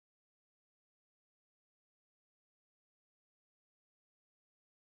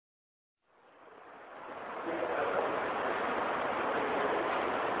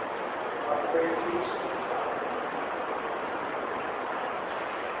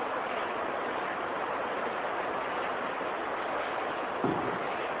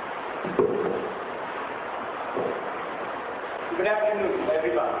Good afternoon,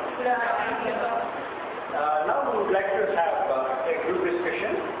 everyone. Good afternoon. Now we would like to have a group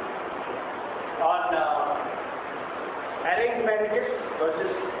discussion on arranged marriages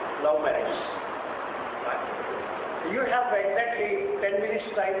versus love marriages. You have exactly 10 minutes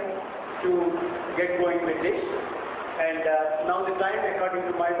time to get going with this, and now the time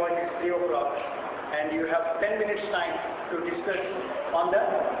according to my watch is 3 o'clock, and you have 10 minutes time to discuss on the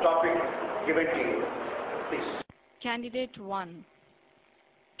topic given to you. Please. Candidate 1,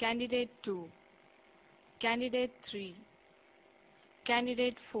 Candidate 2, Candidate 3,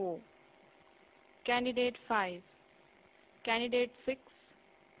 Candidate 4, Candidate 5, Candidate 6,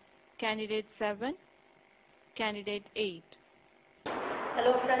 Candidate 7, Candidate 8.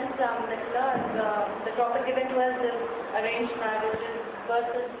 Hello friends, the topic given to us is arranged marriages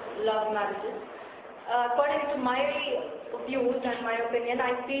versus love marriages. According to my views and my opinion,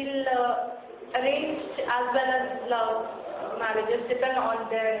 I feel arranged as well as love marriages depend on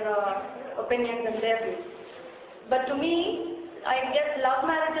their opinions and their views. But to me, I guess love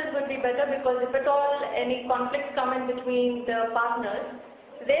marriages would be better because if at all any conflicts come in between the partners,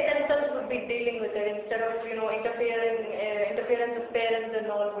 they themselves would be dealing with it instead of interference with parents and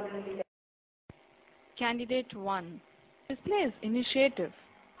all wouldn't be there. Candidate 1 displays initiative.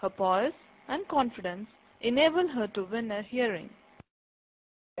 Her poise and confidence enable her to win a hearing.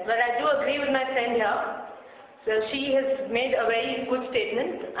 But I do agree with my friend here. So she has made a very good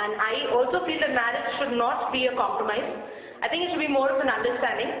statement, and I also feel that marriage should not be a compromise. I think it should be more of an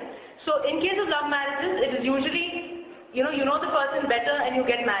understanding. So in case of love marriages, it is usually, you know the person better and you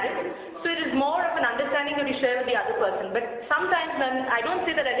get married. So it is more of an understanding that you share with the other person. But sometimes when I don't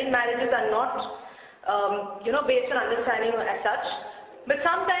say that arranged marriages are not, based on understanding as such. But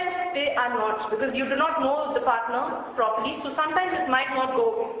sometimes they are not, because you do not know the partner properly, so sometimes it might not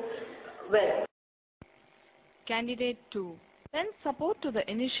go well. Candidate 2 lends support to the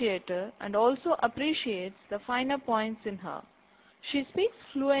initiator and also appreciates the finer points in her. She speaks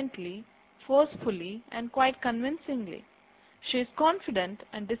fluently, forcefully, and quite convincingly. She is confident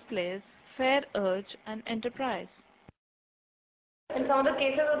and displays fair urge and enterprise. In some of the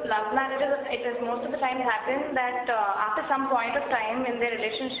cases of love marriages, it is most of the time happen that after some point of time in their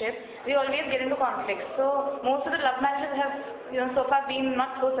relationship, we always get into conflict. So most of the love marriages have, so far been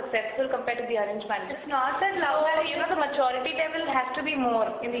not so successful compared to the arranged marriages. It's not that love marriage, the maturity level has to be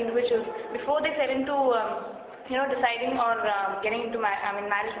more in the individuals before they set into, deciding or getting into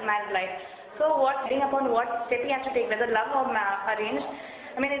marriage life. So depending upon what step he has to take, whether love or arranged.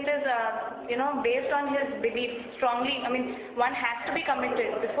 It is, based on his belief strongly. One has to be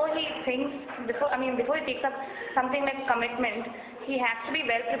committed before he takes up something like commitment. He has to be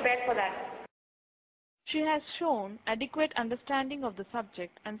well prepared for that. She has shown adequate understanding of the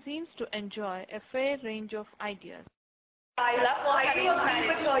subject and seems to enjoy a fair range of ideas. I do agree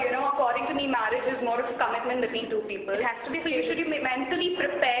with her, according to me, marriage is more of a commitment between two people. It has to be, so you should be mentally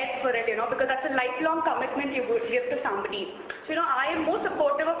prepared for it, because that's a lifelong commitment you would give to somebody. So, I am more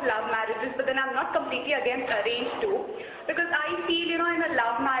supportive of love marriages, but then I'm not completely against arranged too. Because I feel, in a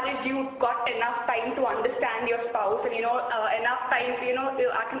love marriage, you've got enough time to understand your spouse and, enough time,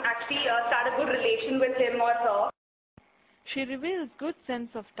 I can actually start a good relation with him or her. She reveals good sense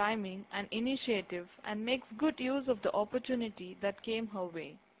of timing and initiative and makes good use of the opportunity that came her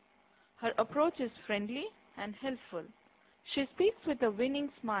way. Her approach is friendly and helpful. She speaks with a winning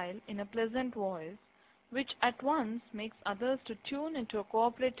smile in a pleasant voice, which at once makes others to tune into a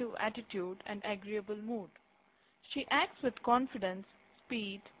cooperative attitude and agreeable mood. She acts with confidence,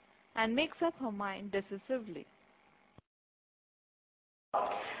 speed, and makes up her mind decisively. So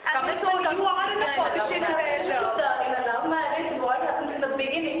you are in a position where in a love marriage, what happens in the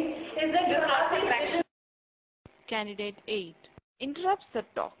beginning is that you have the vision. Candidate 8 interrupts the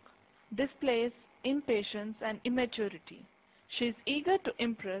talk, displays impatience and immaturity. She is eager to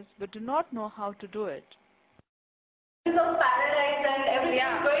impress but does not know how to do it. Of paradise and everything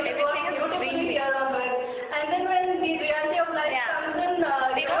is going to work beautifully here on earth. And then when the reality of life comes in,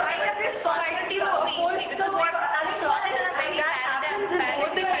 they don't have this quality of force. So what I'm sure that happens in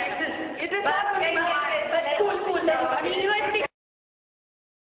both the cases. It is not but cool. University.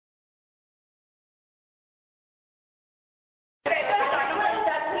 It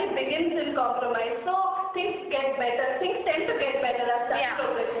actually begins in compromise. So things get better. Things tend to get better as time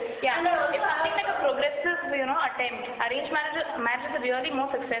progresses. Yeah, and it's something like a progressive, attempt. Arranged marriages are really more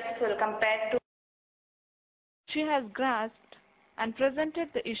successful compared to. She has grasped and presented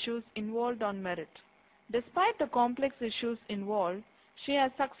the issues involved on merit. Despite the complex issues involved, She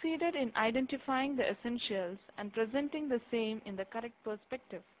has succeeded in identifying the essentials and presenting the same in the correct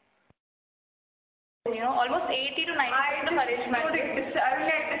perspective. Almost 80 to 90% of arranged marriages.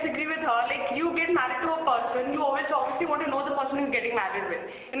 I disagree with her. Like, you get married to a person, you always obviously want to know the person you're getting married with.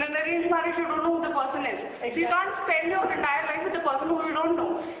 In an arranged marriage, you don't know who the person is. Exactly. So you can't spend your entire life with the person who you don't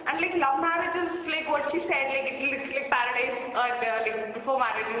know. And like love marriage is like what she said, like it's like paradise, like before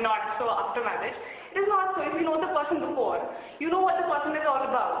marriage, not so after marriage. It is not so. If you know the person before, you know what the person is all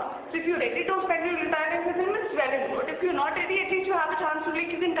about. So if you're ready to spend your entire life with him, it's well and good. If you're not ready, at least you have a chance to, like,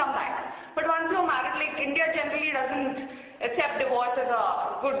 you can come back. But once you're married, like, India generally doesn't accept divorce as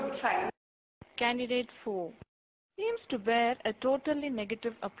a good sign. Candidate 4 seems to bear a totally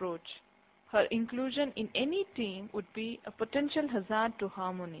negative approach. Her inclusion in any team would be a potential hazard to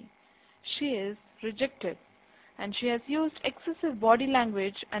harmony. She is rejected, and she has used excessive body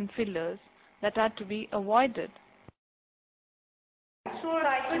language and fillers that are to be avoided. So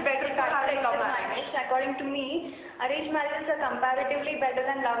I could better categorize love marriage. According to me, arranged marriages are comparatively better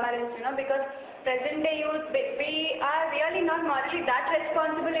than love marriages, because present day youth, we are really not morally that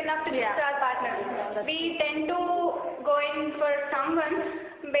responsible enough to choose our partners. We tend to go in for someone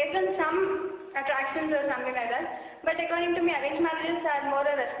based on some attractions or something like that. But according to me, arranged marriages are more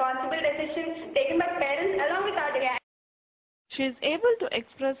a responsible decision taken by parents along with our dad. She is able to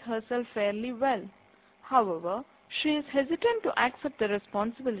express herself fairly well. However, she is hesitant to accept the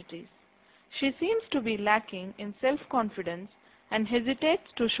responsibilities. She seems to be lacking in self-confidence and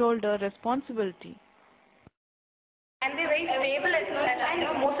hesitates to shoulder responsibility. And they're very stable as well. And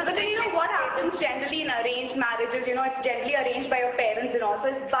most of the time, what happens generally in arranged marriages, it's generally arranged by your parents and all. So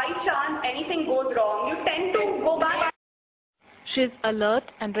if by chance anything goes wrong, you tend to go back. She is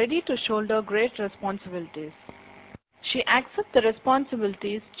alert and ready to shoulder great responsibilities. She accepts the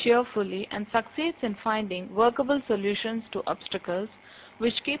responsibilities cheerfully and succeeds in finding workable solutions to obstacles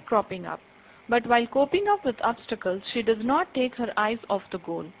which keep cropping up. But while coping up with obstacles, she does not take her eyes off the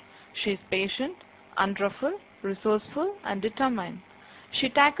goal. She is patient, unruffled, resourceful, and determined. She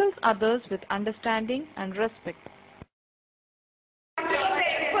tackles others with understanding and respect.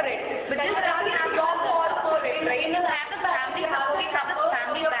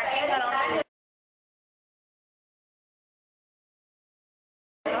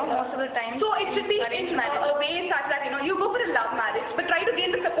 So it should be in a way such that you go for a love marriage, but try to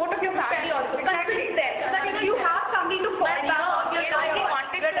gain the support of your family also. Convince them so that you have somebody to fall back on. You're trying to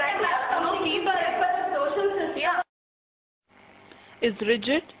keep a social system. Is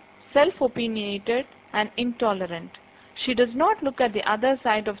rigid, self-opinionated, and intolerant. She does not look at the other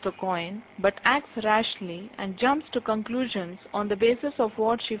side of the coin, but acts rashly and jumps to conclusions on the basis of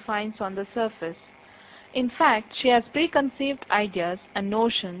what she finds on the surface. In fact, she has preconceived ideas and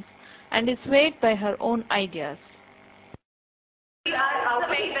notions and is swayed by her own ideas. We have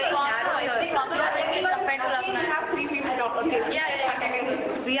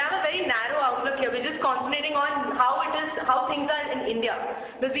a very narrow outlook here. We're just concentrating on how things are in India.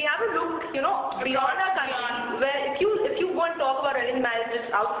 But we have a look, beyond our country, where if you go and talk about arranged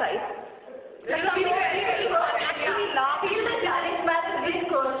marriages outside,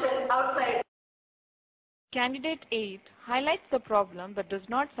 outside. Candidate 8 highlights the problem but does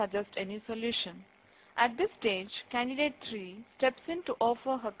not suggest any solution. At this stage, Candidate 3 steps in to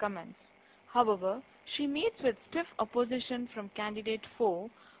offer her comments. However, she meets with stiff opposition from Candidate 4,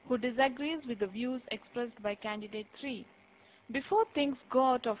 who disagrees with the views expressed by Candidate 3. Before things go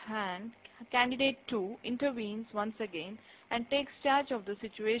out of hand, Candidate 2 intervenes once again and takes charge of the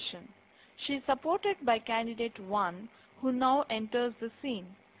situation. She is supported by Candidate 1, who now enters the scene.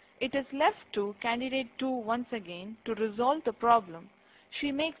 It is left to Candidate 2 once again to resolve the problem.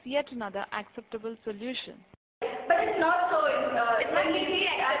 She makes yet another acceptable solution. But it's not so. It's not easy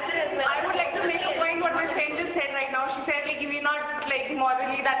accepted as well. I would like to make a point what my friend just said right now. She said, we're not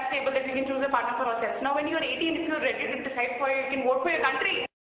morally that stable that we can choose a partner for ourselves. Now when you're 18, if you're ready to decide you can vote for your country.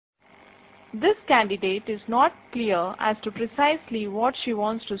 This candidate is not clear as to precisely what she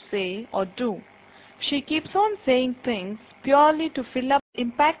wants to say or do. She keeps on saying things purely to fill up.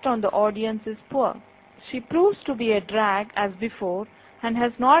 Impact on the audience is poor. She proves to be a drag as before and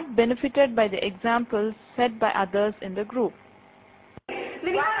has not benefited by the examples set by others in the group. In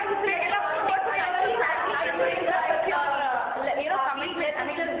the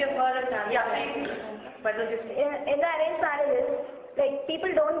arranged marriages,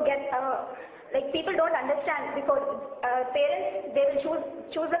 people don't understand because parents, they will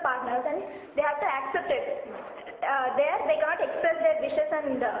choose the partners and they have to accept it. There they cannot express their wishes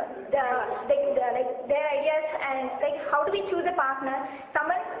and their ideas and how do we choose a partner?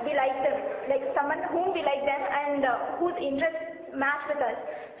 Someone we like them, someone whom we like them and whose interests match with us.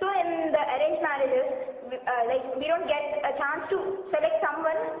 So in the arranged marriages, we don't get a chance to select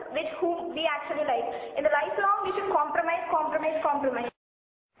someone whom we actually like. In the lifelong, we should compromise.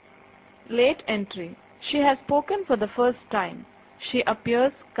 Late entry. She has spoken for the first time. She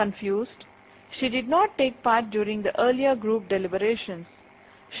appears confused. She did not take part during the earlier group deliberations.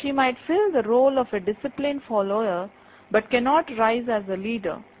 She might fill the role of a disciplined follower but cannot rise as a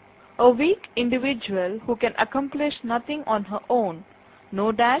leader. A weak individual who can accomplish nothing on her own,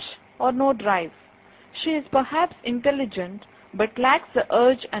 no dash or no drive. She is perhaps intelligent but lacks the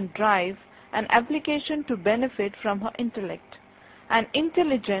urge and drive and application to benefit from her intellect. An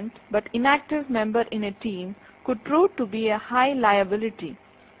intelligent but inactive member in a team could prove to be a high liability.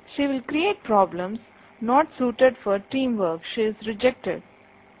 She will create problems not suited for teamwork. She is rejected.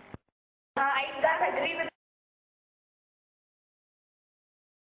 I agree with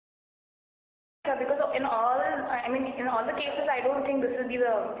because in all the cases, I don't think this will be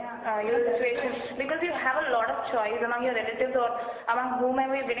the situation, because you have a lot of choice among your relatives or among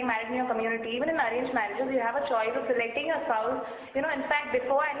whomever you're getting married in your community. Even in arranged marriages, you have a choice of selecting your spouse. In fact,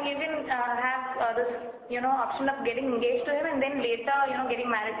 before, and you even have this option of getting engaged to him and then later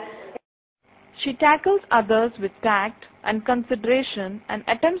getting married. She tackles others with tact and consideration and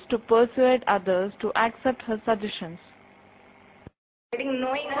attempts to persuade others to accept her suggestions.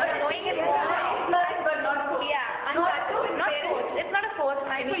 Knowing is but not force. Yeah, not force. It's not a force.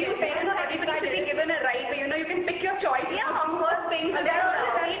 So you parents are everybody to be given a right. You can pick your choice. Yeah, of course, things.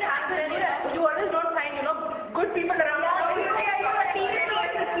 You always don't find good people around.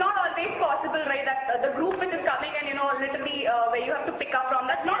 It's not always possible, right? That the group which is coming and literally where you have to pick up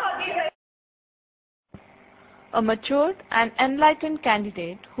from. That's not always right. A matured and enlightened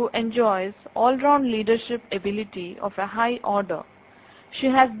candidate who enjoys all-round leadership ability of a high order. She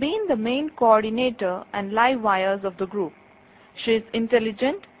has been the main coordinator and live wires of the group. She is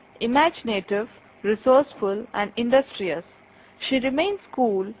intelligent, imaginative, resourceful, and industrious. She remains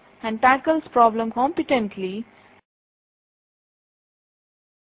cool and tackles problems competently